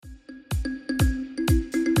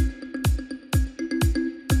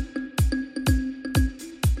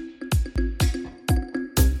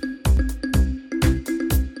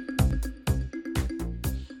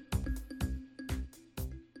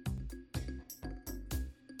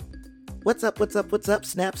What's up,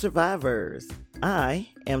 Snap Survivors? I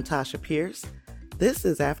am Tasha Pierce. This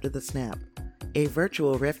is After the Snap, a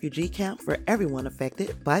virtual refugee camp for everyone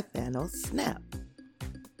affected by Thanos' snap.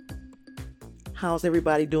 How's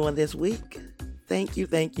everybody doing this week? Thank you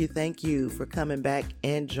for coming back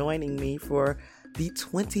and joining me for the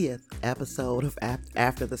 20th episode of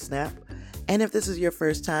After the Snap. And if this is your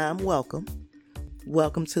first time, welcome.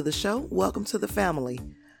 Welcome to the show. Welcome to the family.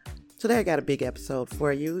 Today I got a big episode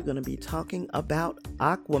for you. We're going to be talking about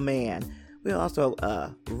Aquaman. We'll also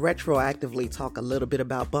retroactively talk a little bit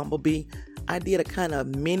about Bumblebee. I did a kind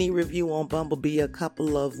of mini review on Bumblebee a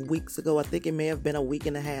couple of weeks ago. I think it may have been a week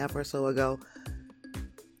and a half or so ago.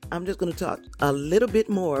 I'm just going to talk a little bit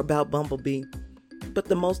more about Bumblebee, but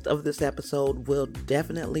the most of this episode will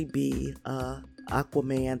definitely be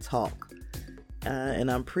Aquaman talk. And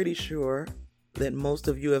I'm pretty sure that most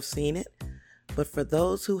of you have seen it. But for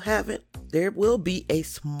those who haven't, there will be a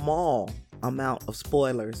small amount of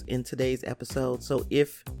spoilers in today's episode. So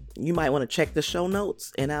if you might want to check the show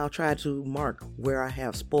notes, and I'll try to mark where I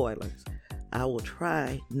have spoilers. I will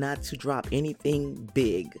try not to drop anything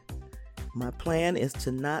big. My plan is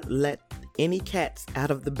to not let any cats out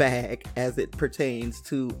of the bag as it pertains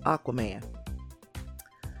to Aquaman.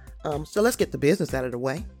 So let's get the business out of the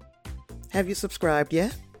way. Have you subscribed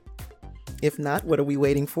yet? If not, what are we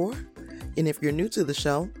waiting for? And if you're new to the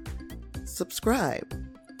show, subscribe.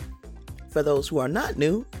 For those who are not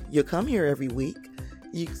new, you'll come here every week.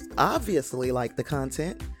 You obviously like the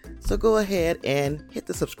content, so go ahead and hit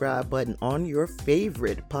the subscribe button on your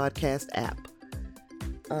favorite podcast app.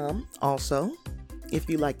 Also, if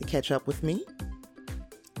you'd like to catch up with me,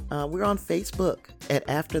 we're on Facebook at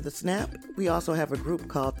After the Snap. We also have a group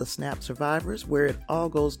called the Snap Survivors where it all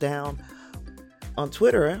goes down. On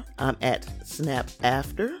Twitter, I'm at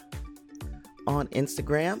SnapAfter. On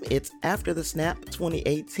Instagram, it's After the Snap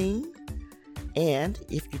 2018. And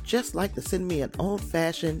if you'd just like to send me an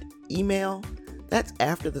old-fashioned email, that's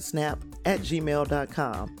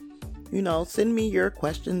afterthesnap@gmail.com. You know, send me your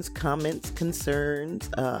questions, comments,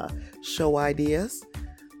 concerns, show ideas.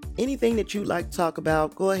 Anything that you'd like to talk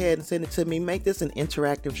about, go ahead and send it to me. Make this an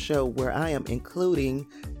interactive show where I am including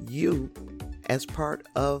you as part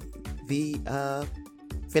of the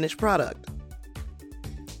finished product.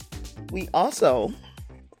 We also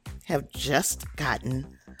have just gotten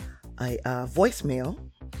a voicemail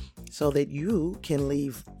so that you can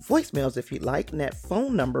leave voicemails if you'd like. And that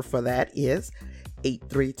phone number for that is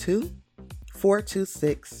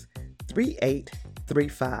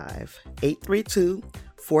 832-426-3835.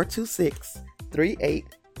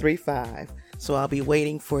 832-426-3835. So I'll be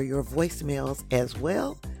waiting for your voicemails as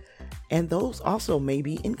well. And those also may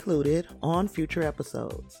be included on future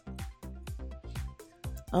episodes.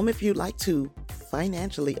 If you'd like to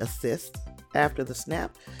financially assist After the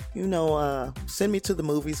Snap, send me to the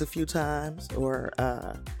movies a few times, or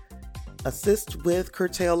assist with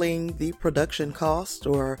curtailing the production cost,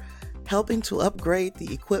 or helping to upgrade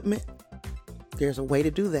the equipment, there's a way to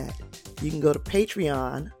do that. You can go to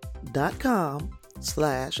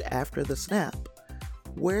patreon.com/afterthesnap,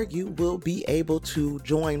 where you will be able to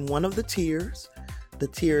join one of the tiers. The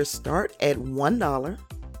tiers start at $1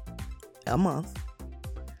 a month,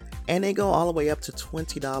 and they go all the way up to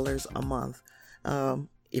 $20 a month.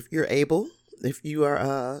 If you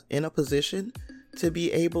are in a position to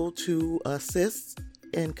be able to assist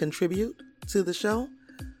and contribute to the show,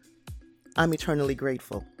 I'm eternally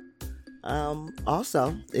grateful.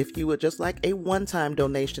 Also, if you would just like a one-time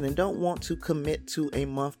donation and don't want to commit to a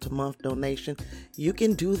month-to-month donation, you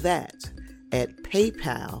can do that at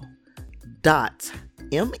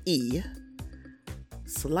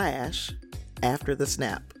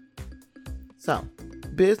paypal.me/afterthesnap. So,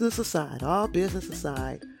 all business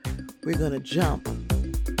aside, we're going to jump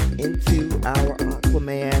into our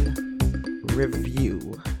Aquaman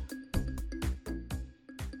review.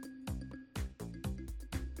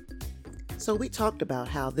 So we talked about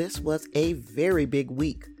how this was a very big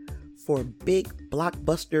week for big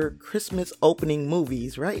blockbuster Christmas opening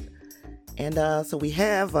movies, right? And so we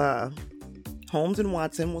have Holmes and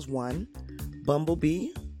Watson was one,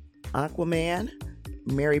 Bumblebee, Aquaman,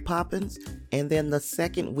 Mary Poppins, and then the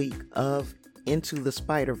second week of Into the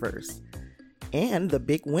Spider-Verse. And the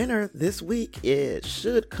big winner this week, it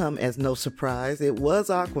should come as no surprise, it was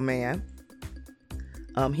Aquaman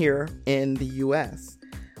here in the US.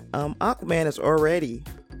 Aquaman has already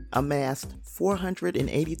amassed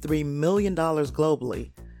 $483 million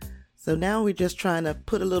globally. So now we're just trying to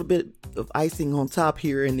put a little bit of icing on top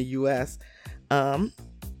here in the US.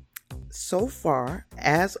 so far,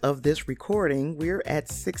 as of this recording, we're at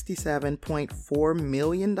 $67.4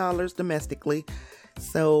 million domestically.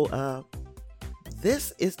 So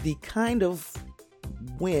this is the kind of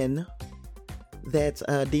win that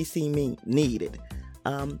DC needed.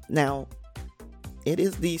 Now, it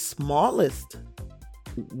is the smallest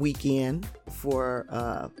weekend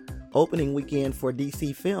for opening weekend for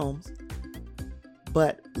DC films,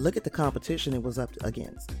 but look at the competition it was up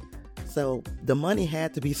against. So the money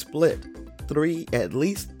had to be split at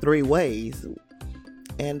least three ways,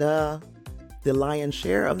 and the lion's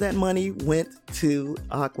share of that money went to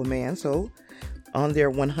Aquaman. So on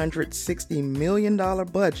their $160 million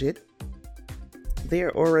budget,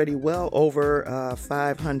 they're already well over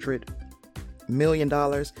 $500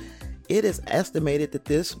 million. It is estimated that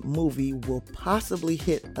this movie will possibly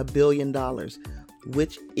hit $1 billion,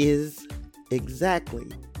 which is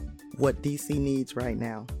exactly what DC needs right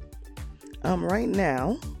now. Right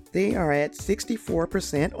now, they are at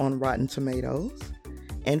 64% on Rotten Tomatoes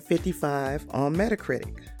and 55% on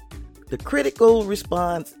Metacritic. The critical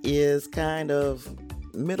response is kind of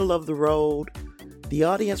middle of the road. The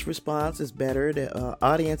audience response is better. The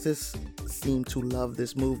audiences seem to love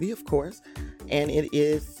this movie, of course, and it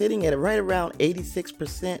is sitting at right around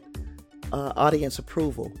 86% audience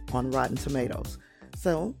approval on Rotten Tomatoes.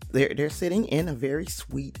 So they're sitting in a very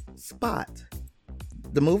sweet spot.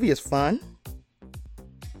 The movie is fun.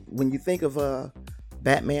 When you think of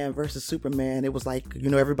Batman versus Superman, it was like,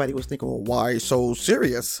 everybody was thinking, well, why so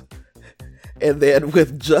serious? And then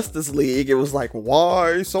with Justice League, it was like,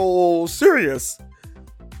 why so serious?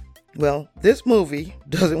 Well, this movie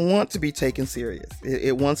doesn't want to be taken serious.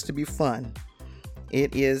 It wants to be fun.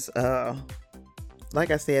 It is,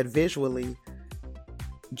 like I said, visually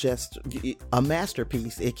just a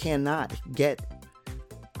masterpiece. It cannot get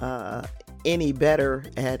any better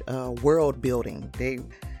at world building.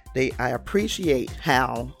 I appreciate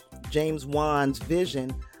how James Wan's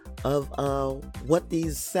vision of what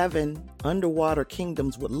these 7 underwater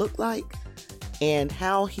kingdoms would look like and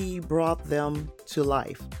how he brought them to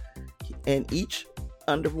life. And each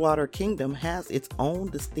underwater kingdom has its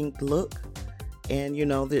own distinct look, and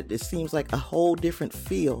it seems like a whole different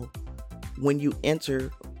feel when you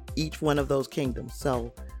enter each one of those kingdoms.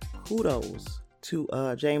 So kudos to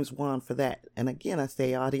James Wan for that. And again, I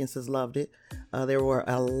say audiences loved it. There were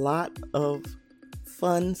a lot of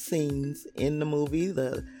fun scenes in the movie.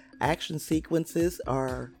 The action sequences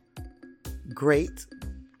are great.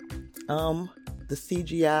 The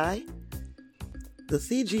CGI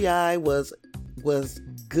was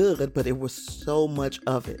good, but it was so much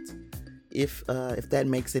of it, if that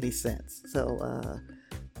makes any sense. So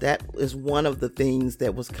that is one of the things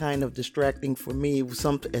that was kind of distracting for me.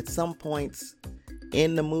 At some points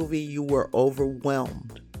in the movie, you were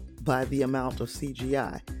overwhelmed by the amount of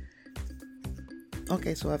CGI.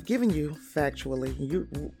 Okay, so I've given you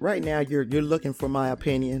factually. Right now you're looking for my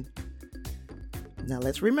opinion. Now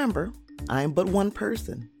let's remember, I am but one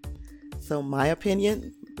person. So my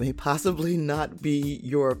opinion may possibly not be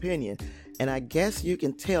your opinion. And I guess you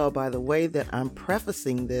can tell by the way that I'm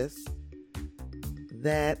prefacing this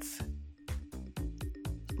that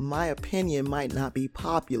my opinion might not be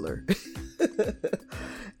popular.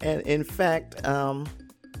 And in fact,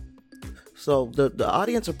 so the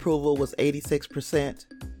audience approval was 86%,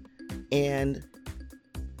 and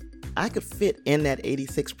I could fit in that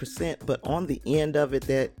 86%, but on the end of it,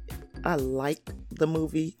 that I liked the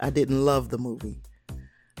movie. I didn't love the movie.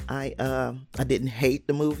 I didn't hate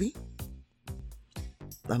the movie.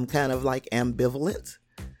 I'm kind of like ambivalent,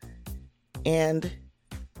 and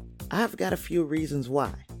I've got a few reasons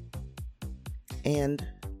why. And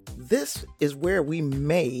this is where we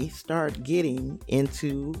may start getting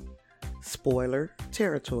into spoiler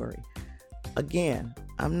territory. Again,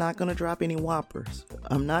 I'm not going to drop any whoppers.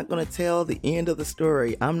 I'm not going to tell the end of the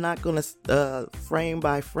story. I'm not going to frame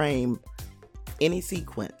by frame any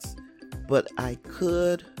sequence, but I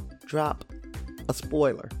could drop a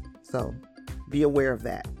spoiler. So be aware of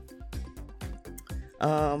that.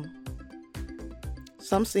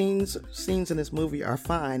 Some scenes in this movie are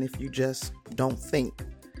fine if you just don't think.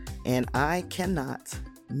 And I cannot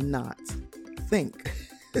not think.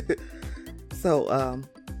 So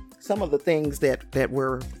some of the things that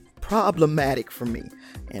were problematic for me,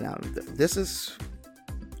 and this is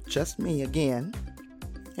just me again.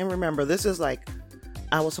 And remember, this is like,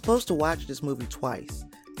 I was supposed to watch this movie twice.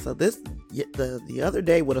 So the other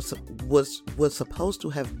day was supposed to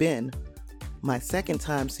have been my second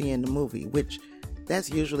time seeing the movie, which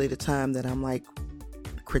that's usually the time that I'm like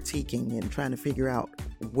critiquing and trying to figure out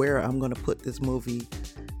where I'm going to put this movie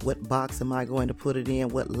what box am I going to put it in?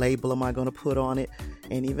 What label am I going to put on it?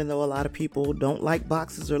 And even though a lot of people don't like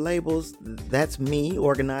boxes or labels, that's me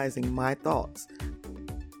organizing my thoughts.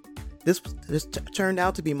 This turned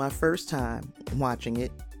out to be my first time watching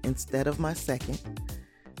it instead of my second.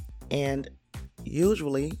 And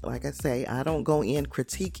usually, like I say, I don't go in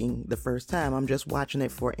critiquing the first time. I'm just watching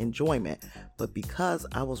it for enjoyment. But because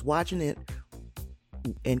I was watching it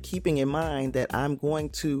and keeping in mind that I'm going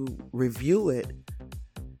to review it,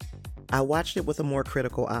 I watched it with a more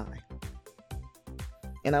critical eye.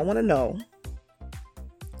 And I want to know,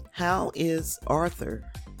 how is Arthur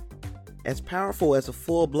as powerful as a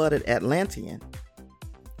full-blooded Atlantean,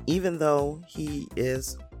 even though he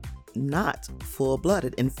is not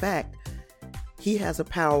full-blooded? In fact, he has a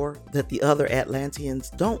power that the other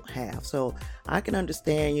Atlanteans don't have. So I can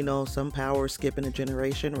understand, some power skipping a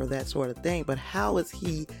generation or that sort of thing, but how is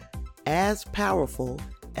he as powerful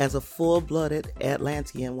as a full-blooded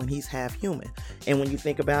Atlantean when he's half human? And when you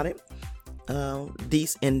think about it,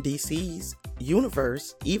 in DC's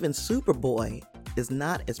universe, even Superboy is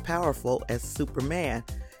not as powerful as Superman,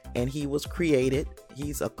 and he was created,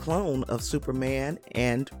 he's a clone of Superman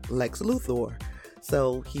and Lex Luthor.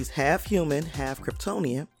 So he's half human, half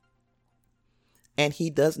Kryptonian, and he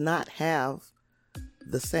does not have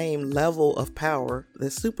the same level of power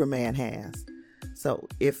that Superman has. So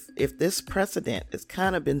if this precedent has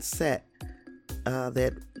kind of been set,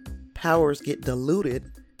 that powers get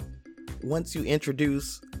diluted once you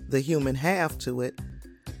introduce the human half to it,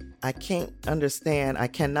 I cannot understand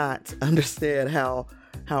how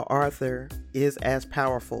Arthur is as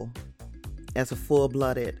powerful as a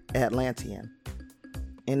full-blooded Atlantean.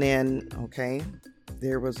 And then,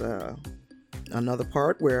 there was another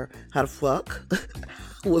part where, how the fuck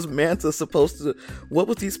was Manta what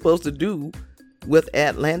was he supposed to do with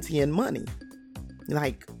Atlantean money?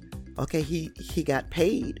 Like, he got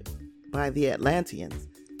paid by the Atlanteans.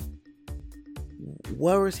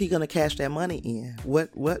 Where is he going to cash that money in?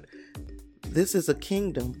 What? This is a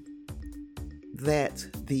kingdom that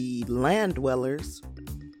the land dwellers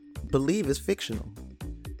believe is fictional.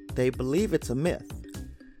 They believe it's a myth.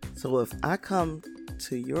 So if I come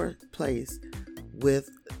to your place with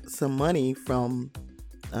some money from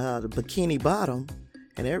the Bikini Bottom,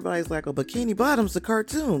 and everybody's like, "Oh, Bikini Bottom's a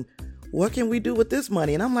cartoon. What can we do with this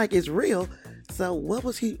money?" And I'm like, "It's real." So what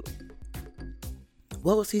was he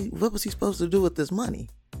supposed to do with this money?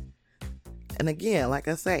 And again, like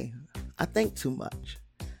I say, I think too much.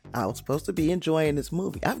 I was supposed to be enjoying this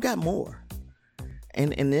movie. I've got more.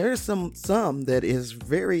 And there's some that is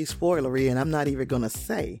very spoilery, and I'm not even going to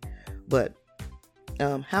say. But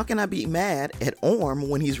how can I be mad at Orm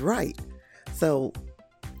when he's right? So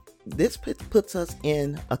this puts us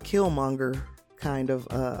in a Killmonger kind of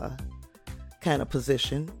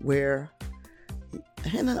position where,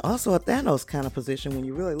 and also a Thanos kind of position when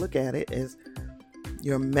you really look at it, is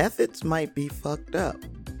your methods might be fucked up,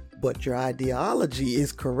 but your ideology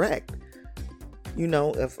is correct.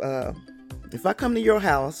 If I come to your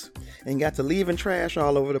house and got to leaving trash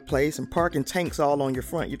all over the place and parking tanks all on your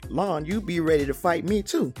front lawn, you'd be ready to fight me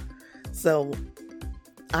too. So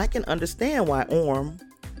I can understand why Orm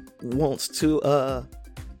wants to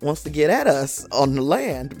get at us on the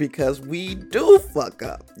land, because we do fuck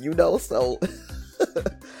up, so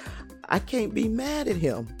I can't be mad at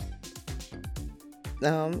him.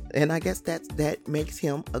 And I guess that makes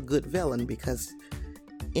him a good villain, because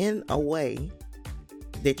in a way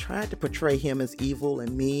they tried to portray him as evil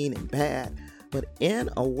and mean and bad, but in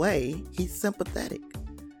a way he's sympathetic.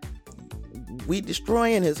 We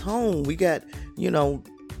destroying his home. We got,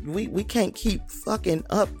 we can't keep fucking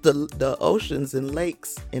up the oceans and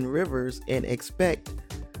lakes and rivers and expect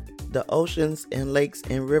the oceans and lakes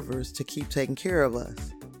and rivers to keep taking care of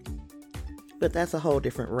us. But that's a whole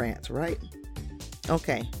different rant, right?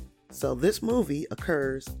 Okay, so this movie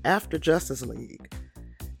occurs after Justice League,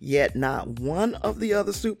 yet not one of the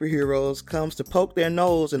other superheroes comes to poke their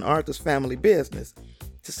nose in Arthur's family business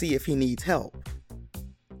to see if he needs help.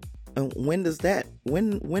 And when does that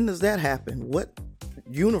happen? What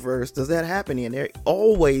universe does that happen in?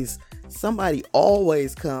 Somebody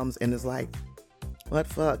always comes and is like, "What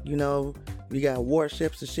fuck? We got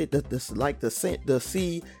warships and shit. The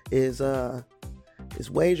sea is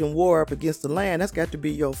waging war up against the land. That's got to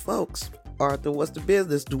be your folks. Arthur, what's the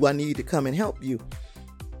business? Do I need to come and help you?"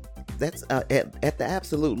 That's at the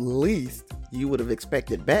absolute least, you would have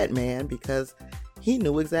expected Batman, because he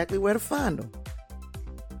knew exactly where to find them.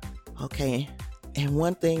 Okay, and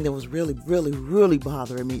one thing that was really, really, really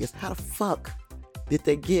bothering me is, how the fuck did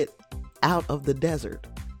they get out of the desert?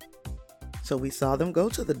 So we saw them go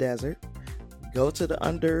to the desert. go to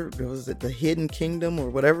was it the Hidden Kingdom or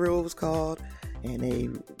whatever it was called, and they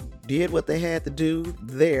did what they had to do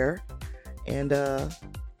there, and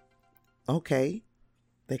okay,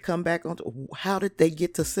 they come back on. How did they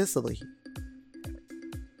get to Sicily?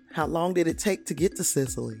 How long did it take to get to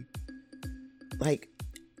Sicily? Like,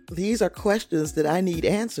 these are questions that I need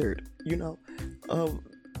answered.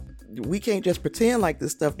 We can't just pretend like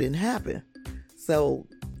this stuff didn't happen. So,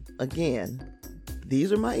 again,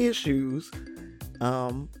 these are my issues.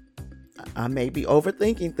 I may be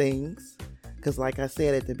overthinking things because, like I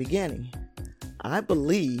said at the beginning, I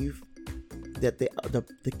believe that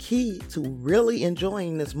the key to really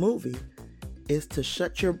enjoying this movie is to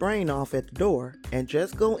shut your brain off at the door and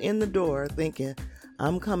just go in the door thinking,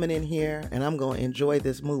 I'm coming in here and I'm going to enjoy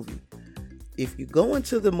this movie. If you go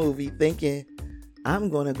into the movie thinking, I'm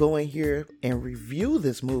going to go in here and review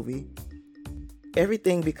this movie,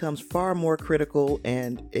 everything becomes far more critical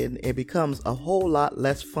and it becomes a whole lot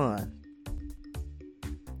less fun.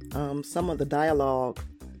 Some of the dialogue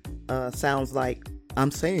sounds like,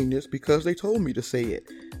 I'm saying this because they told me to say it.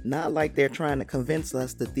 Not like they're trying to convince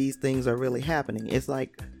us that these things are really happening. It's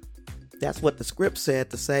like, that's what the script said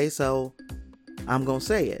to say, so I'm going to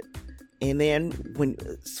say it. And then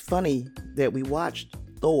it's funny that we watched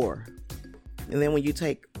Thor. And then when you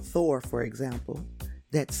take Thor, for example,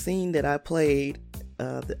 that scene that I played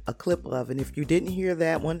a clip of, and if you didn't hear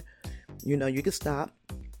that one, you can stop,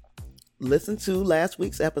 listen to last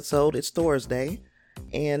week's episode. It's Thursday.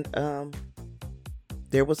 And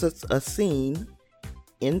there was a scene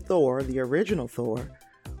in Thor, the original Thor,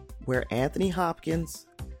 where Anthony Hopkins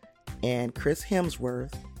and Chris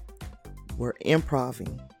Hemsworth were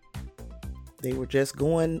improvising. They were just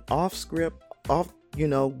going off script,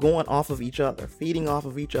 going off of each other, feeding off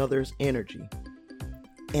of each other's energy.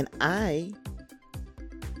 And I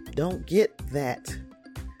don't get that.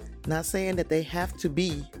 Not saying that they have to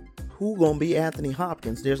be who gonna be Anthony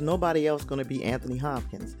Hopkins. There's nobody else gonna be Anthony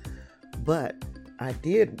Hopkins. But I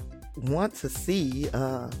did want to see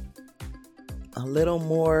a little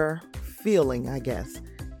more feeling, I guess,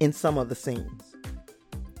 in some of the scenes.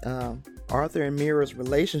 Arthur and Mira's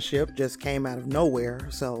relationship just came out of nowhere.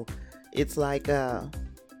 So it's like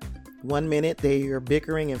 1 minute they are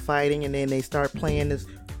bickering and fighting, and then they start playing this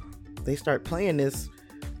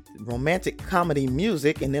romantic comedy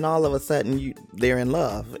music, and then all of a sudden they're in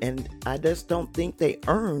love. And I just don't think they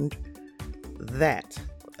earned that.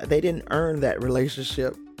 They didn't earn that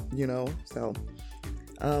relationship, So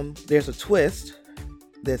there's a twist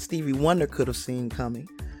that Stevie Wonder could have seen coming,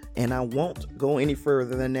 and I won't go any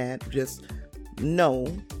further than that. Just know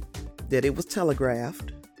that it was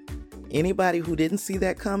telegraphed. Anybody who didn't see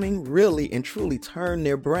that coming really and truly turned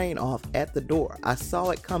their brain off at the door. I saw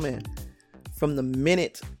it coming from the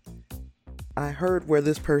minute I heard where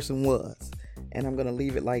this person was, and I'm gonna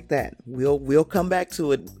leave it like that. We'll come back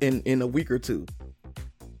to it in a week or two.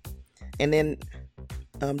 And then,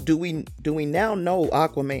 do we now know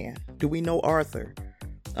Aquaman? Do we know Arthur?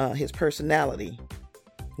 His personality,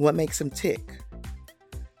 what makes him tick?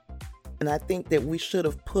 And I think that we should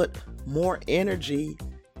have put more energy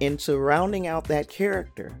into rounding out that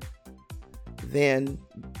character than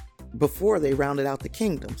before they rounded out the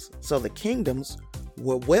kingdoms. So the kingdoms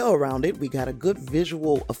were well rounded. We got a good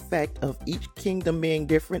visual effect of each kingdom being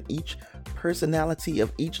different, each personality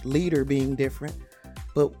of each leader being different.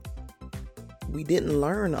 But we didn't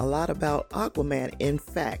learn a lot about Aquaman. In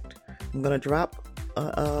fact, I'm gonna drop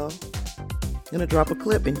a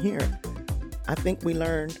clip in here. I think we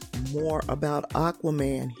learned more about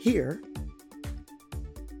Aquaman here.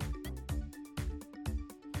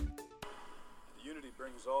 The Unity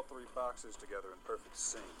brings all three boxes together in perfect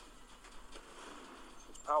sync.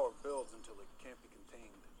 Its power builds until it can't be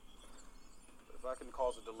contained. But if I can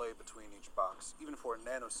cause a delay between each box, even for a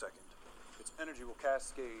nanosecond, its energy will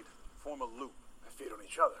cascade, form a loop, and feed on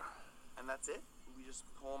each other. And that's it? We just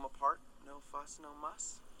pull them apart? No fuss, no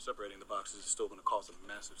muss? Separating the boxes is still going to cause a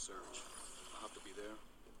massive surge. I'll have to be there,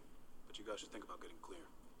 but you guys should think about getting clear.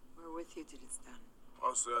 We're with you till it's done.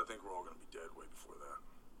 Honestly, I think we're all going to be dead way before that.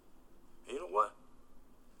 And you know what?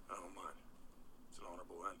 I don't mind. It's an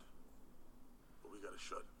honorable end. But we got to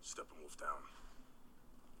shut Steppenwolf down.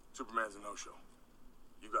 Superman's a no-show.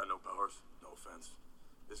 You got no powers, no offense.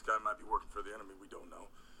 This guy might be working for the enemy, we don't know.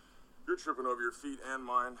 You're tripping over your feet and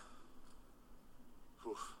mine.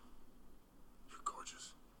 Oof. You're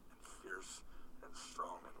gorgeous and fierce and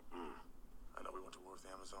strong and I know we went to war with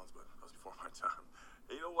the Amazons, but that was before my time.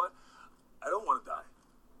 Hey, you know what? I don't want to die.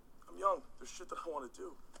 I'm young. There's shit that I want to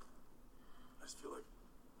do. I just feel like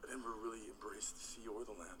I never really embraced the sea or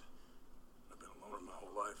the land. I've been a loner my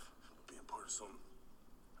whole life, but being part of something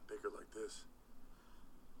bigger like this,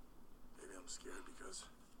 I'm scared because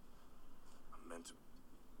I'm meant to.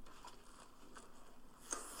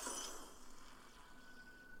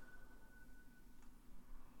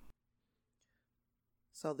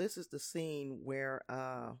 So this is the scene where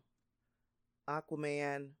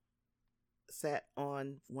Aquaman sat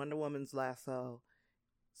on Wonder Woman's lasso,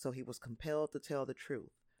 so he was compelled to tell the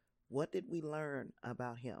truth. What did we learn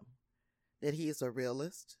about him? That he is a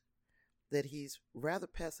realist, that he's rather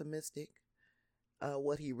pessimistic.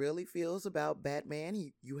 What he really feels about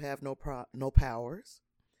Batman, you have no powers.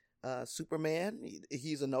 Superman,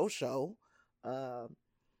 he's a no-show.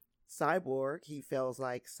 Cyborg, he feels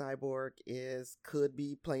like Cyborg could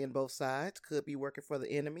be playing both sides, could be working for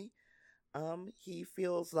the enemy. He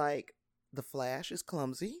feels like the Flash is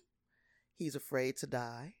clumsy. He's afraid to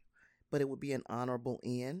die, but it would be an honorable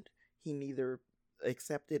end. He neither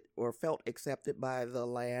accepted or felt accepted by the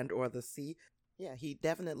land or the sea. Yeah, he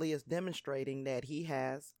definitely is demonstrating that he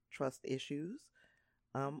has trust issues.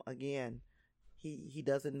 Again, he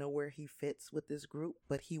doesn't know where he fits with this group,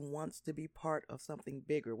 but he wants to be part of something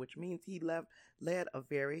bigger, which means he led a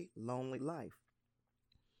very lonely life.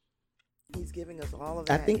 He's giving us all of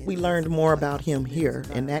that. I think we learned more about him here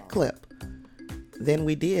in that clip than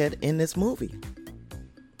we did in this movie.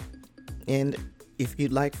 And if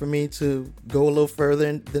you'd like for me to go a little further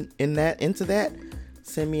into that,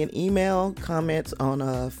 send me an email, comments on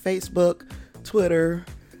Facebook, Twitter,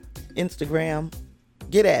 Instagram.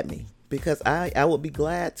 Get at me, because I will be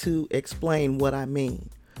glad to explain what I mean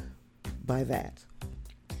by that.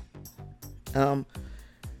 And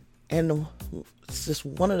it's just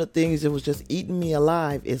one of the things that was just eating me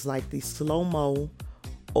alive is like these slow-mo,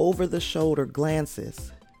 over-the-shoulder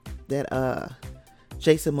glances that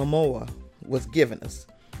Jason Momoa was giving us.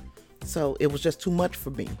 So it was just too much for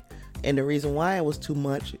me. And the reason why it was too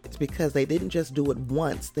much is because they didn't just do it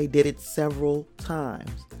once, they did it several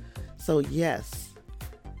times. So yes,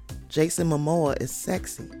 Jason Momoa is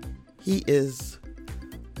sexy. He is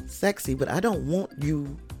sexy, but I don't want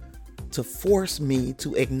you to force me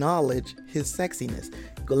to acknowledge his sexiness.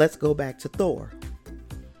 Let's go back to Thor.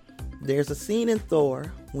 There's a scene in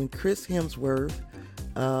Thor when Chris Hemsworth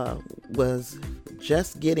was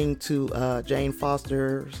just getting to Jane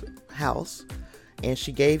Foster's house, and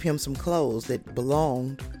she gave him some clothes that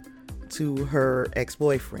belonged to her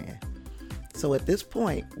ex-boyfriend. So at this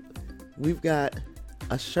point, we've got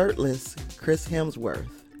a shirtless Chris Hemsworth.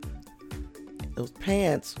 Those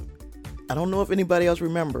pants, I don't know if anybody else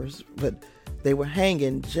remembers, but they were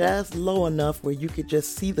hanging just low enough where you could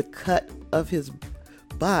just see the cut of his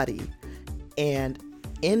body. And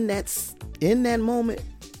in that moment,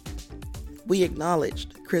 we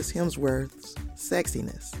acknowledged Chris Hemsworth's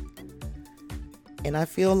sexiness. And I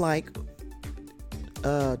feel like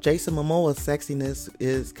Jason Momoa's sexiness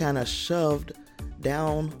is kind of shoved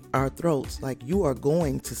down our throats. Like, you are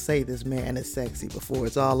going to say this man is sexy before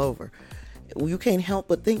it's all over. You can't help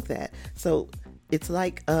but think that. So it's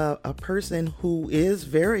like a person who is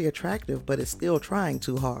very attractive but is still trying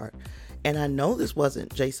too hard. And I know this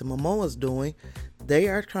wasn't Jason Momoa's doing. They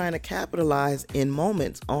are trying to capitalize in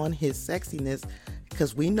moments on his sexiness,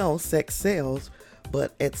 because we know sex sells.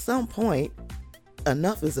 But at some point,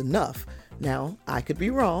 enough is enough. Now, I could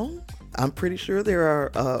be wrong. I'm pretty sure there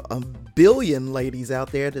are a billion ladies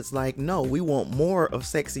out there that's like, no, we want more of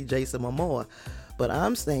sexy Jason Momoa. But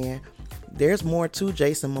I'm saying there's more to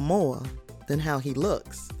Jason Momoa than how he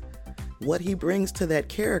looks. What he brings to that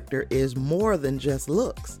character is more than just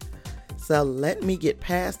looks. So let me get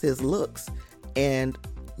past his looks and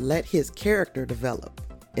let his character develop,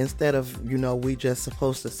 instead of, we just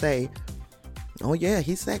supposed to say, oh yeah,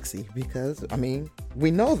 he's sexy, because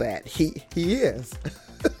we know that he is.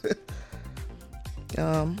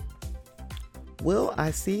 Will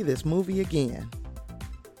I see this movie again?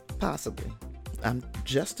 Possibly.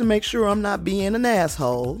 Just to make sure I'm not being an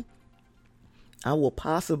asshole, I will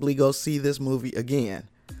possibly go see this movie again.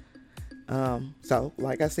 So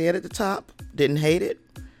like I said at the top, didn't hate it,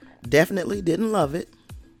 definitely didn't love it.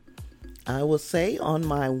 I will say on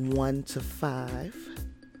my 1 to 5,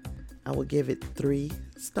 I will give it 3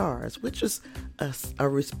 stars, which is a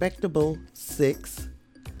respectable 6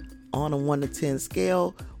 on a 1 to 10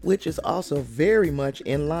 scale, which is also very much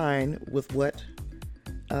in line with what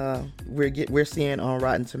we're seeing on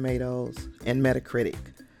Rotten Tomatoes and Metacritic.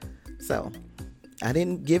 So I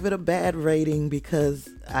didn't give it a bad rating because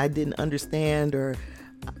I didn't understand, or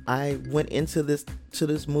I went into this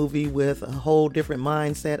movie with a whole different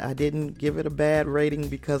mindset. I didn't give it a bad rating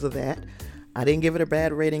because of that. I didn't give it a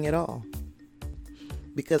bad rating at all,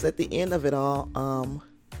 because at the end of it all,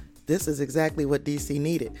 this is exactly what DC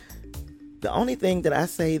needed. The only thing that I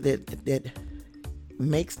say that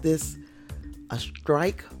makes this a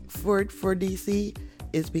strike for DC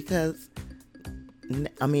is because,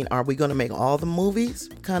 I mean, are we going to make all the movies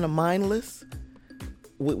kind of mindless?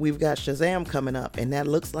 We've got Shazam coming up, and that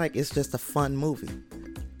looks like it's just a fun movie.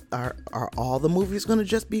 Are all the movies going to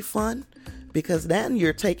just be fun? Because then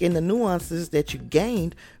you're taking the nuances that you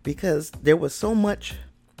gained, because there was so much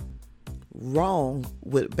wrong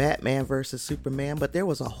with Batman versus Superman, but there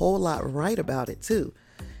was a whole lot right about it too.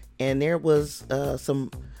 And there was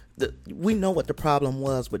we know what the problem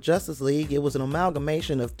was with Justice League. It was an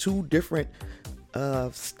amalgamation of two different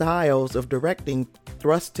styles of directing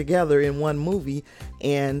thrust together in one movie.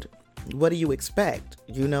 And what do you expect?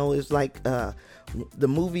 You know, it's like the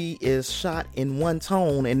movie is shot in one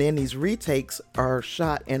tone, and then these retakes are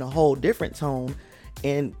shot in a whole different tone.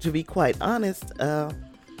 And to be quite honest,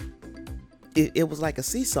 it was like a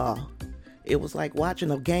seesaw. It was like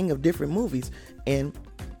watching a gang of different movies. And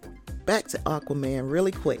back to Aquaman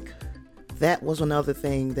really quick. That was another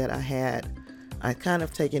thing that I kind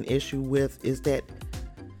of taken issue with, is that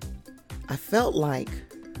I felt like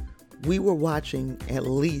we were watching at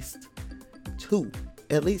least two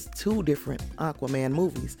different Aquaman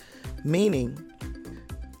movies. Meaning,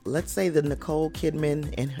 let's say the Nicole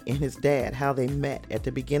Kidman and his dad, how they met at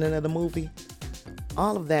the beginning of the movie,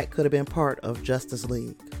 all of that could have been part of Justice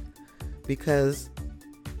League, because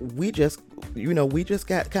we just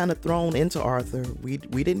got kind of thrown into Arthur. We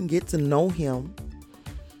didn't get to know him.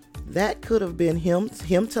 That could have been him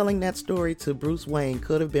telling that story to Bruce Wayne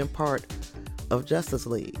could have been part of Justice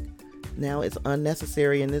League. Now it's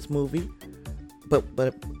unnecessary in this movie, but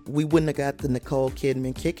we wouldn't have got the Nicole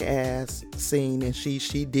Kidman kick-ass scene, and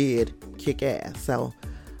she did kick ass. So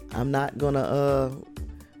I'm not gonna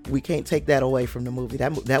we can't take that away from the movie.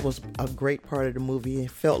 That was a great part of the movie. It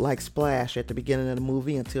felt like Splash at the beginning of the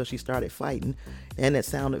movie until she started fighting, and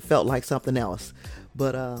felt like something else.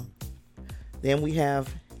 But then we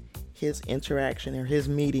have his interaction, or his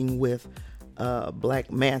meeting with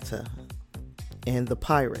Black Manta and the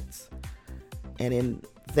pirates. And in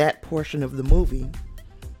that portion of the movie,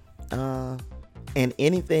 and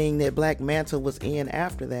anything that Black Manta was in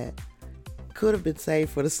after that could have been saved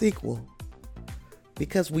for the sequel.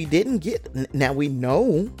 Because we didn't get, now we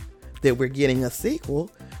know that we're getting a sequel,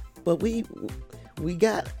 but we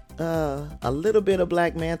got a little bit of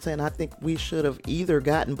Black Manta, and I think we should have either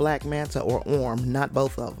gotten Black Manta or Orm, not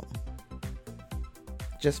both of them.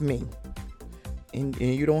 Just me. And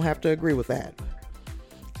you don't have to agree with that.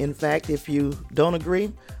 In fact, if you don't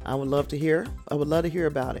agree, I would love to hear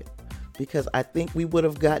about it, because I think we would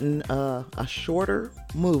have gotten a shorter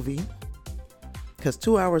movie. Because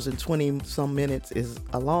 2 hours and 20 some minutes is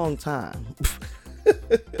a long time.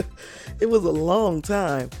 It was a long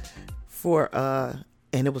time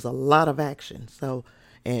and it was a lot of action. So,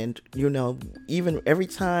 and even every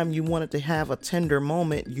time you wanted to have a tender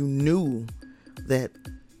moment, you knew that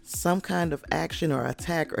some kind of action or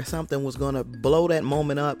attack or something was going to blow that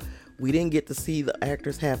moment up. We didn't get to see the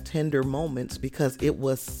actors have tender moments because it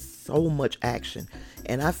was so much action.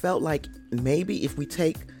 And I felt like maybe if we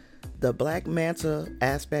take the Black Manta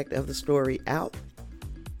aspect of the story out,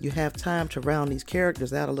 you have time to round these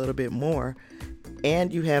characters out a little bit more,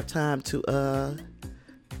 and you have time to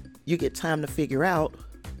you get time to figure out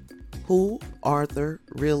who Arthur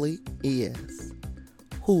really is,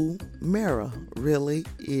 who Mera really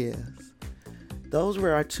is. Those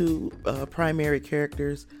were our two primary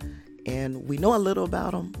characters, and we know a little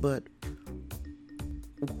about them, but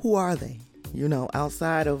who are they?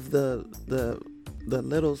 Outside of the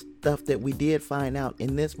little stuff that we did find out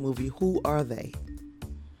in this movie, who are they?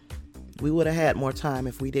 We would have had more time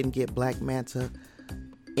if we didn't get Black Manta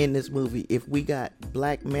in this movie. If we got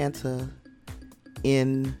Black Manta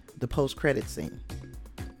in the post-credit scene,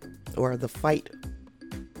 or the fight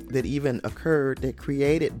that even occurred that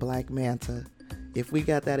created Black Manta, if we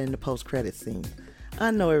got that in the post-credit scene.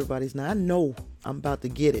 I know everybody's not. I know I'm about to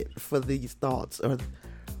get it for these thoughts, or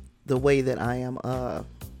the way that I am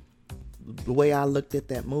the way I looked at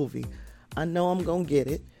that movie. I know I'm gonna get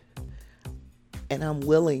it, and I'm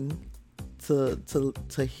willing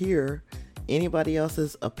to hear anybody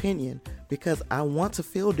else's opinion, because I want to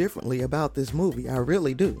feel differently about this movie. I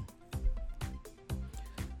really do.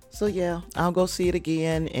 So yeah, I'll go see it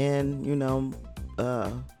again, and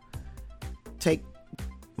take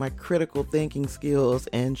my critical thinking skills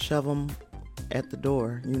and shove them at the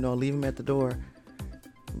door. Leave them at the door,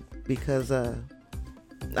 because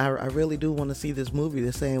I really do want to see this movie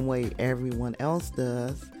the same way everyone else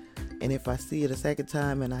does. And if I see it a second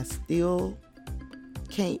time and I still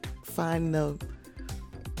can't find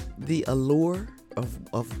the allure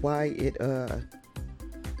of why it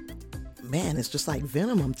man, it's just like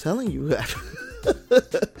Venom, I'm telling you.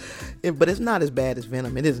 But it's not as bad as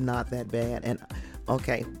Venom. It is not that bad. And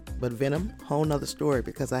okay, but Venom, whole nother story,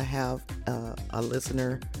 because I have a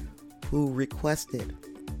listener who requested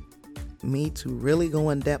me to really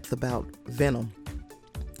go in depth about Venom.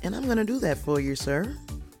 And I'm going to do that for you, sir.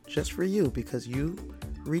 Just for you, because you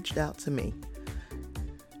reached out to me.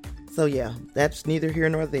 So yeah, that's neither here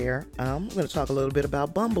nor there. I'm going to talk a little bit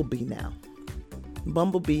about Bumblebee now.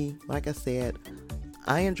 Bumblebee, like I said,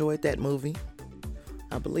 I enjoyed that movie.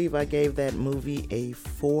 I believe I gave that movie a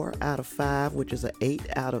 4 out of 5, which is an 8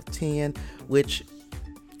 out of 10, which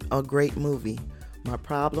a great movie. My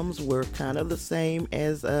problems were kind of the same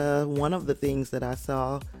as one of the things that I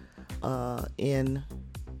saw in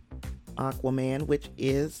Aquaman, which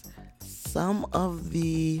is some of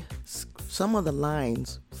the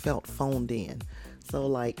lines felt phoned in. So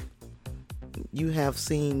like you have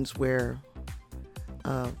scenes where,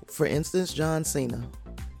 for instance, John Cena,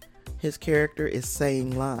 his character is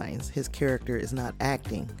saying lines. His character is not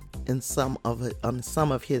acting in some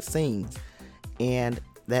of his scenes, and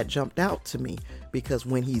that jumped out to me because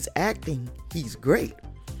when he's acting, he's great,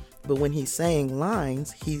 but when he's saying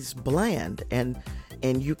lines, he's bland, and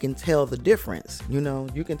you can tell the difference.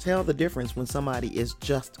 You can tell the difference when somebody is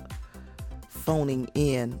just phoning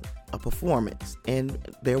in a performance. And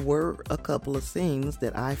there were a couple of scenes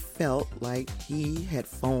that I felt like he had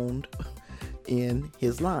phoned in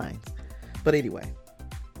his lines. But anyway,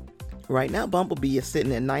 right now Bumblebee is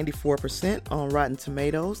sitting at 94% on Rotten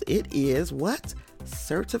Tomatoes. It is what?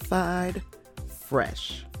 Certified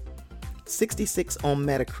fresh. 66 on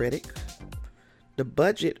Metacritic. The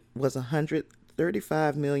budget was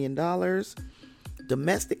 $135 million.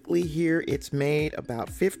 Domestically here, it's made about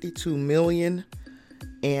 $52 million.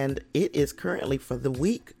 And it is currently for the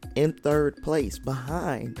week in third place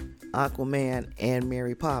behind Aquaman and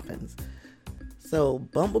Mary Poppins. So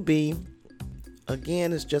Bumblebee,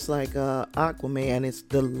 again, is just like Aquaman. It's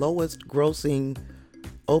the lowest grossing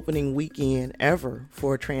opening weekend ever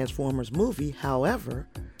for a Transformers movie. However,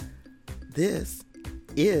 this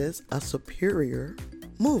is a superior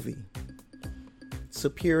movie.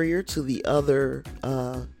 Superior to the other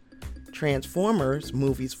Transformers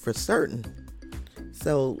movies for certain.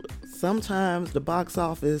 So sometimes the box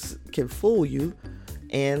office can fool you,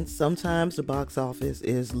 and sometimes the box office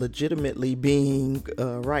is legitimately being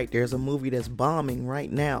right. There's a movie that's bombing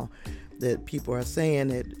right now that people are saying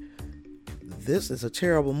that this is a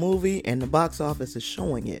terrible movie, and the box office is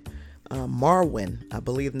showing it. Marwen, I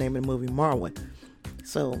believe the name of the movie, Marwen.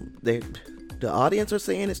 So the audience are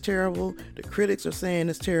saying it's terrible, the critics are saying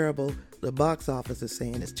it's terrible, the box office is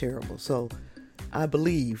saying it's terrible. So I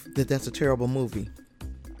believe that that's a terrible movie.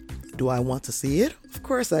 Do I want to see it? Of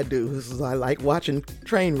course I do. I like watching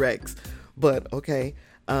train wrecks. But okay,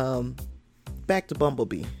 back to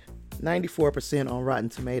Bumblebee. 94% on Rotten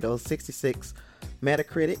Tomatoes, 66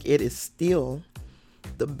 Metacritic. It is still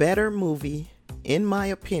the better movie, in my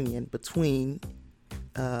opinion, between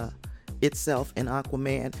itself and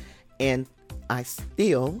Aquaman. And I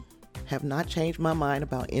still have not changed my mind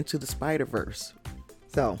about Into the Spider-Verse.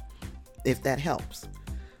 So, if that helps.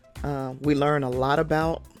 We learn a lot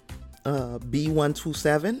about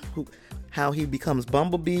B127, how he becomes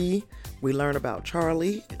Bumblebee. We learn about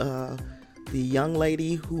Charlie, the young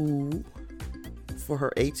lady who, for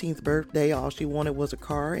her 18th birthday, all she wanted was a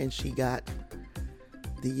car, and she got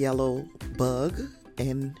the yellow bug,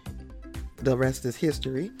 and the rest is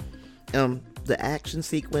history. The action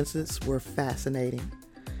sequences were fascinating.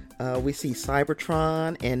 We see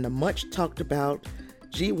Cybertron and the much talked about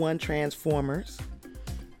G1 Transformers.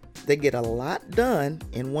 They get a lot done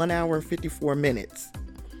in 1 hour and 54 minutes.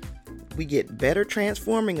 We get better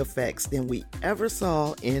transforming effects than we ever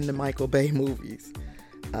saw in the Michael Bay movies.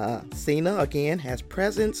 Cena, again, has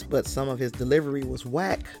presence, but some of his delivery was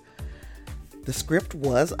whack. The script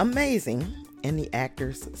was amazing, and the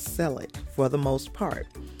actors sell it for the most part.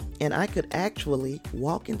 And I could actually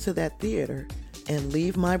walk into that theater and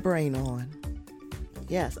leave my brain on.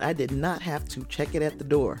 Yes, I did not have to check it at the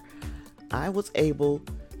door. I was able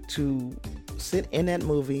to sit in that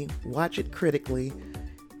movie, watch it critically,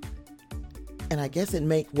 and I guess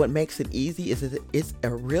what makes it easy is that it's a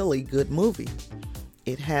really good movie.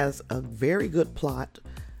 It has a very good plot.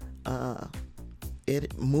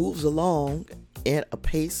 It moves along at a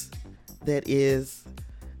pace that is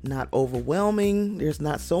not overwhelming. There's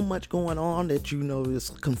not so much going on that there's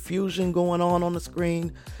confusion going on the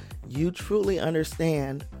screen. You truly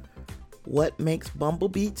understand what makes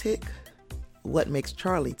Bumblebee tick, what makes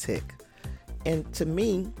Charlie tick. And to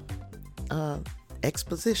me,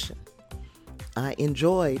 exposition. I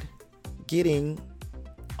enjoyed getting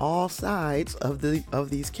all sides of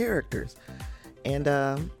these characters. And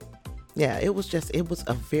yeah, it was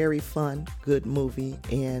a very fun, good movie.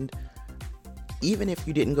 And even if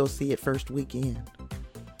you didn't go see it first weekend,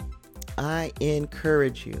 I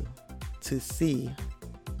encourage you to see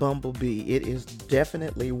Bumblebee. It is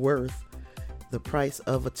definitely worth the price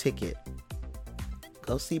of a ticket.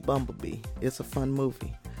 Go see Bumblebee. It's a fun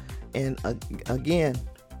movie. And again,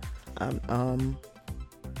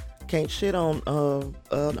 can't shit on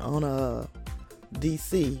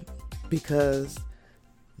DC, because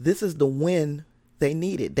this is the win they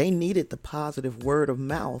needed. They needed the positive word of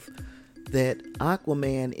mouth that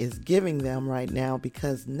Aquaman is giving them right now,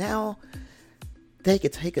 because now they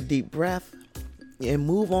could take a deep breath and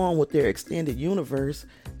move on with their extended universe.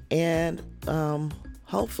 And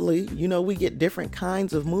hopefully, we get different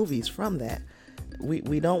kinds of movies from that.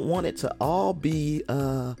 We don't want it to all be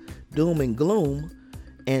doom and gloom,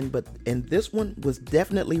 and this one was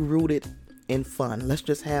definitely rooted in fun. Let's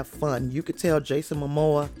just have fun. You could tell Jason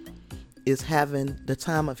Momoa is having the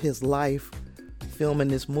time of his life filming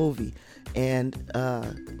this movie, and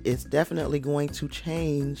it's definitely going to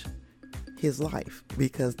change his life,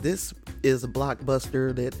 because this is a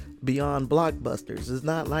blockbuster that beyond blockbusters. It's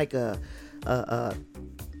not like a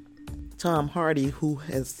Tom Hardy, who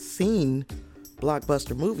has seen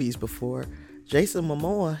blockbuster movies before. Jason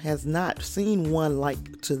Momoa has not seen one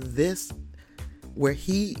like to this, where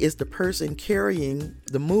he is the person carrying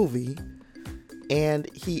the movie, and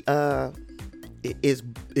he is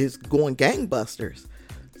going gangbusters.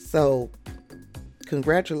 So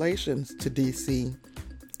congratulations to DC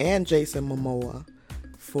and Jason Momoa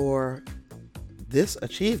for this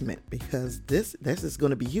achievement, because this is going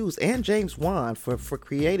to be used, and James Wan for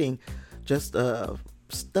creating just a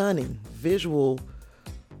stunning visual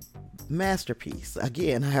masterpiece.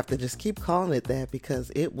 Again, I have to just keep calling it that,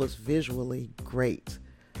 because it was visually great.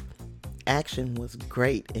 Action was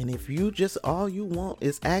great, and if you just all you want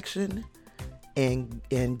is action and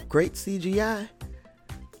great CGI,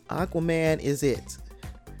 Aquaman is it.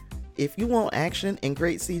 If you want action and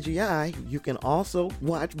great CGI, you can also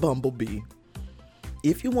watch Bumblebee.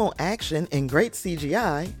 If you want action and great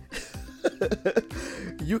CGI,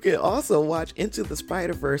 you can also watch Into the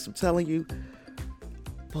Spider-Verse. I'm telling you,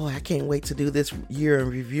 boy, I can't wait to do this year in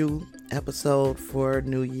review episode for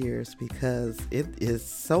New Year's, because it is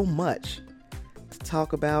so much to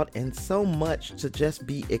talk about and so much to just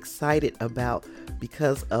be excited about,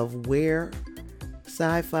 because of where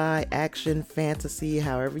sci-fi, action, fantasy,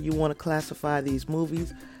 however you want to classify these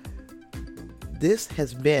movies, this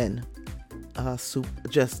has been a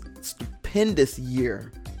just stupendous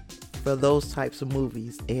year for those types of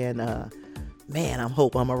movies. And man, I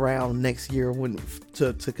hope I'm around next year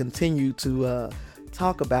to continue to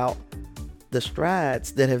talk about the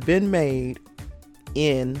strides that have been made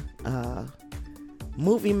in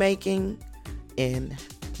movie making, and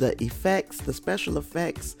the effects, the special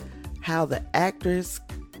effects, how the actors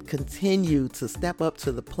continue to step up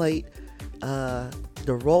to the plate. The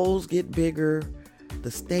roles get bigger, the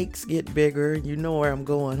stakes get bigger. You know where I'm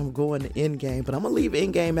going. I'm going to Endgame, but I'm going to leave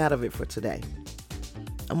Endgame out of it for today.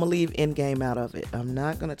 I'm going to leave Endgame out of it. I'm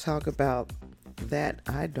not going to talk about that,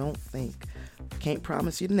 I don't think. Can't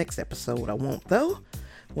promise you the next episode I won't, though.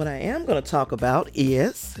 What I am going to talk about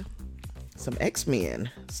is some X-Men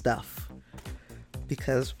stuff,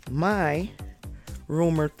 because my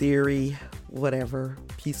rumor, theory, whatever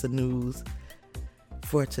piece of news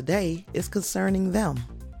for today is concerning them.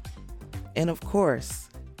 And of course,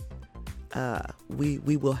 we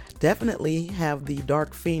will definitely have the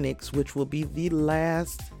Dark Phoenix, which will be the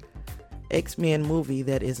last X-Men movie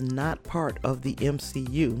that is not part of the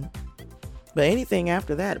MCU. But anything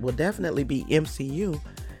after that will definitely be MCU.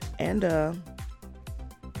 And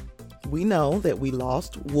we know that we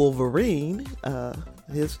lost Wolverine.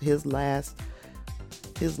 His last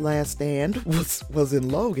stand was in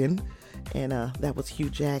Logan, and that was Hugh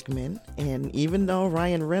Jackman. And even though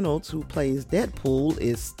Ryan Reynolds, who plays Deadpool,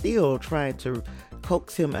 is still trying to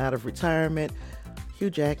coax him out of retirement, Hugh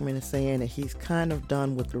Jackman is saying that he's kind of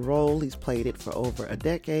done with the role. He's played it for over a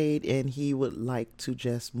decade, and he would like to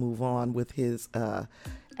just move on with his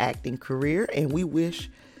acting career. And we wish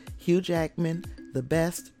Hugh Jackman the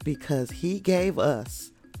best, because he gave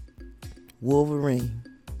us Wolverine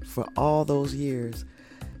for all those years.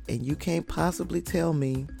 And you can't possibly tell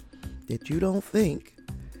me that you don't think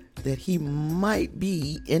that he might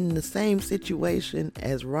be in the same situation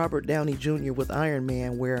as Robert Downey Jr. with Iron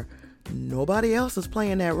Man, where nobody else is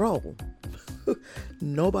playing that role.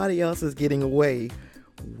 Nobody else is getting away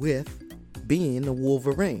with being the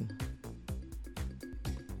Wolverine.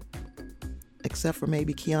 Except for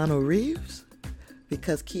maybe Keanu Reeves.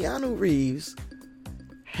 because Keanu Reeves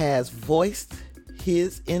has voiced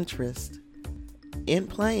his interest in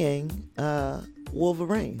playing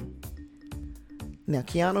Wolverine. Now,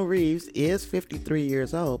 Keanu Reeves is 53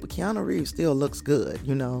 years old, but Keanu Reeves still looks good,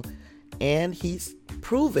 you know, and he's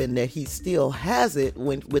proven that he still has it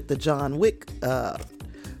with the John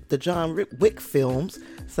Wick films.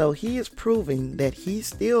 So he is proving that he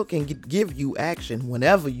still can give you action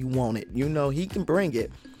whenever you want it. You know, he can bring it.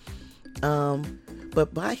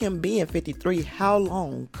 But by him being 53, how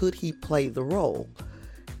long could he play the role?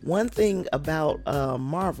 One thing about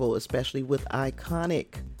Marvel, especially with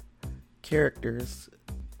iconic characters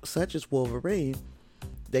such as Wolverine,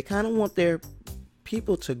 they kind of want their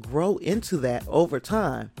people to grow into that over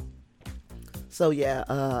time. So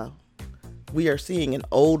yeah, we are seeing an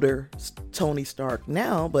older Tony Stark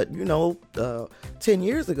now, but you know, 10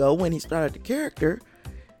 years ago when he started the character,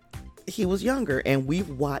 he was younger, and we've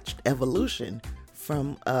watched evolution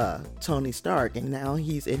from Tony Stark, and now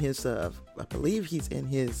he's in his I believe he's in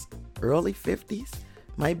his early 50s,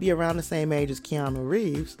 might be around the same age as Keanu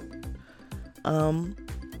Reeves.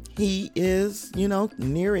 He is, you know,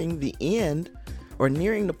 nearing the end, or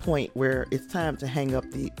nearing the point where it's time to hang up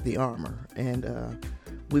the armor, and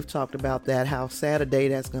we've talked about that, how sad a day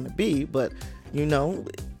that's going to be, but you know,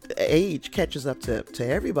 age catches up to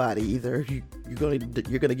everybody. Either you're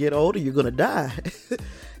gonna get older, you're gonna die.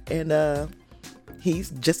 And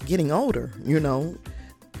he's just getting older, you know.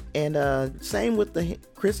 And same with the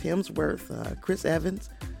Chris Hemsworth, Chris Evans.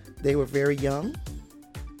 They were very young.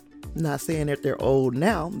 Not saying that they're old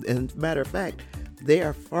now. And matter of fact, they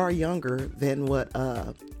are far younger than what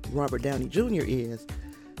Robert Downey Jr. is.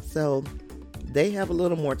 So they have a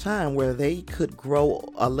little more time where they could grow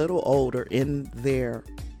a little older in their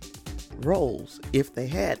roles if they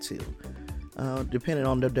had to, depending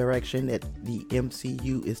on the direction that the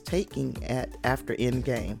MCU is taking after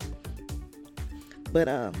Endgame.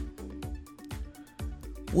 But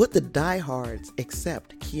would the diehards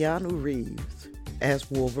accept Keanu Reeves as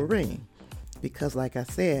Wolverine? Because like I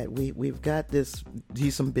said, we've got these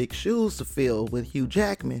some big shoes to fill with Hugh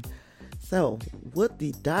Jackman. So would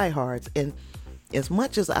the diehards, and as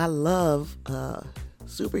much as I love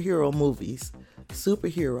superhero movies,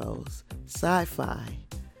 superheroes, sci-fi,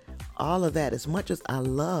 all of that, as much as I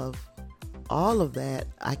love all of that,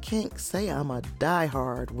 I can't say I'm a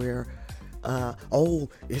diehard where,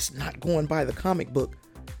 it's not going by the comic book.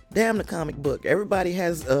 Damn the comic book. Everybody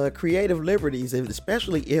has creative liberties,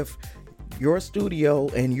 especially if your studio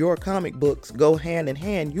and your comic books go hand in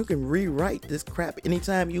hand. You can rewrite this crap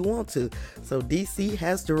anytime you want to. So DC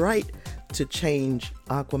has the right to change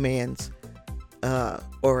Aquaman's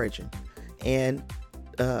origin, and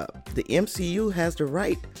the MCU has the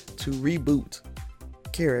right to reboot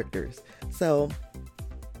characters. So,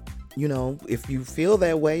 you know, if you feel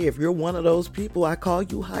that way, if you're one of those people, I call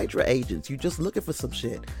you Hydra agents. You're just looking for some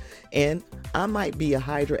shit. And I might be a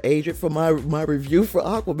Hydra agent for my review for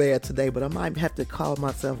Aquaman today, but I might have to call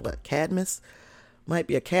myself what, Cadmus? Might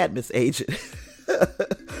be a Cadmus agent.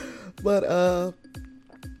 But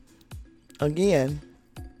again,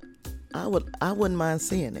 I wouldn't mind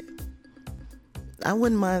seeing it. I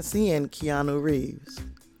wouldn't mind seeing Keanu Reeves,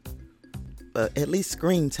 at least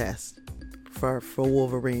screen test for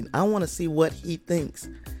Wolverine. I want to see what he thinks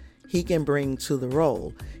he can bring to the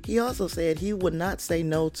role. He also said he would not say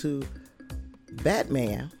no to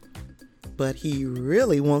Batman, but he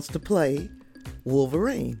really wants to play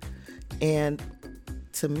Wolverine. And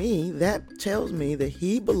to me, that tells me that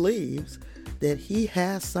he believes that he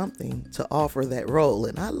has something to offer that role.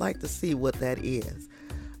 And I'd like to see what that is.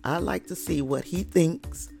 I'd like to see what he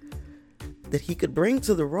thinks that he could bring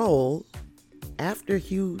to the role after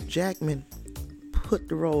Hugh Jackman put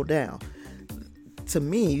the role down. To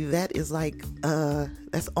me, that is like,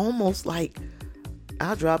 that's almost like,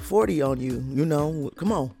 I'll drop 40 on you, you know,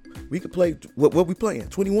 come on. We could play, what we playing,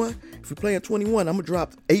 21? If we playing 21, I'm going to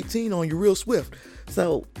drop 18 on you real swift.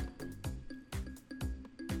 So,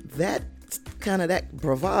 that kind of that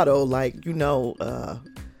bravado, like, you know,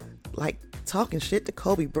 like talking shit to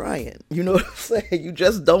Kobe Bryant, you know what I'm saying? You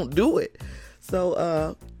just don't do it.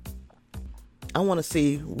 So, I want to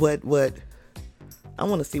see what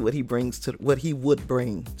he brings to, what he would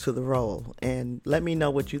bring to the role, and let me know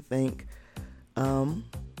what you think.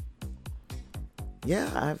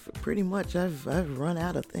 Yeah, I've run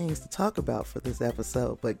out of things to talk about for this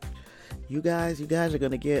episode, but you guys are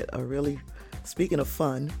gonna get a really, speaking of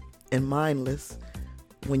fun and mindless,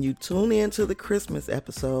 when you tune into the Christmas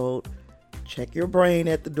episode, check your brain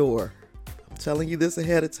at the door. I'm telling you this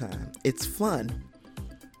ahead of time. It's fun.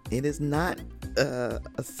 It is not a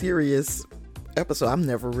serious episode.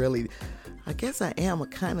 I guess I am a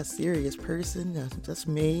kind of serious person. That's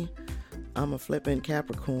me. I'm a flipping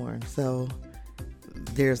Capricorn, so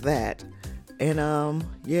there's that. And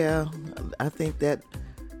yeah, I think that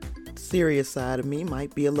serious side of me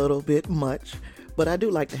might be a little bit much, but I do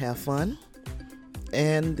like to have fun.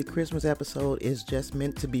 And the Christmas episode is just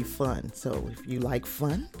meant to be fun. So if you like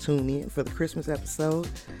fun, tune in for the Christmas episode.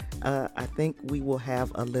 I think we will have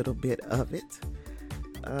a little bit of it.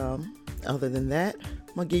 Other than that,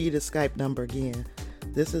 I'm going to give you the Skype number again.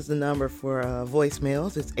 This is the number for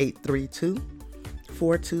voicemails. It's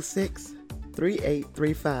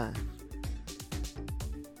 832-426-3835.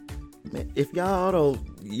 If y'all,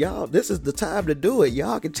 this is the time to do it.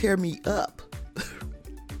 Y'all can tear me up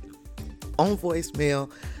on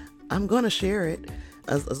voicemail. I'm going to share it.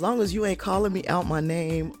 As long as you ain't calling me out my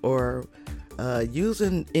name or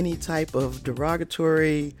using any type of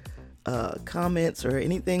derogatory comments or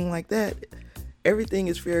anything like that, everything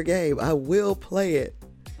is fair game. I will play it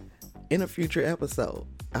in a future episode.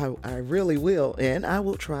 I really will. And I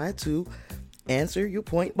will try to answer you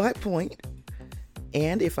point by point.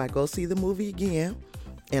 And if I go see the movie again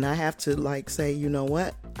and I have to like say, you know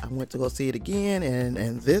what, I went to go see it again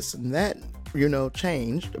and this and that,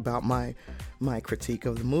 changed about my critique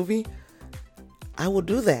of the movie, I will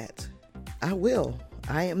do that. I will.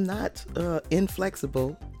 I am not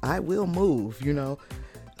inflexible. I will move,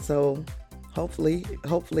 So hopefully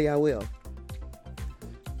I will.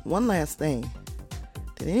 One last thing.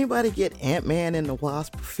 Did anybody get Ant-Man and the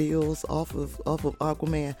Wasp feels off of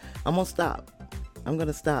Aquaman? I'm going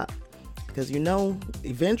to stop. Because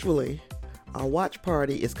eventually our watch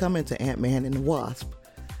party is coming to Ant-Man and the Wasp.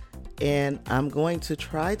 And I'm going to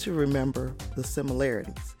try to remember the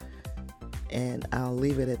similarities. And I'll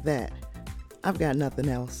leave it at that. I've got nothing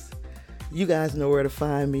else. You guys know where to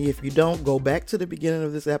find me. If you don't, go back to the beginning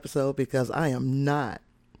of this episode because I am not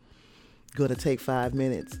going to take 5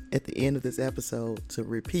 minutes at the end of this episode to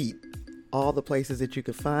repeat all the places that you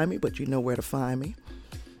can find me, but you know where to find me.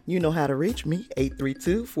 You know how to reach me,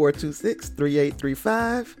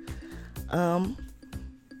 832-426-3835.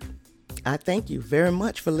 I thank you very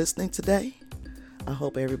much for listening today. I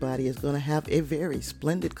hope everybody is going to have a very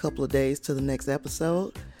splendid couple of days to the next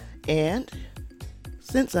episode. And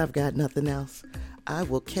since I've got nothing else, I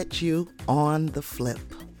will catch you on the flip.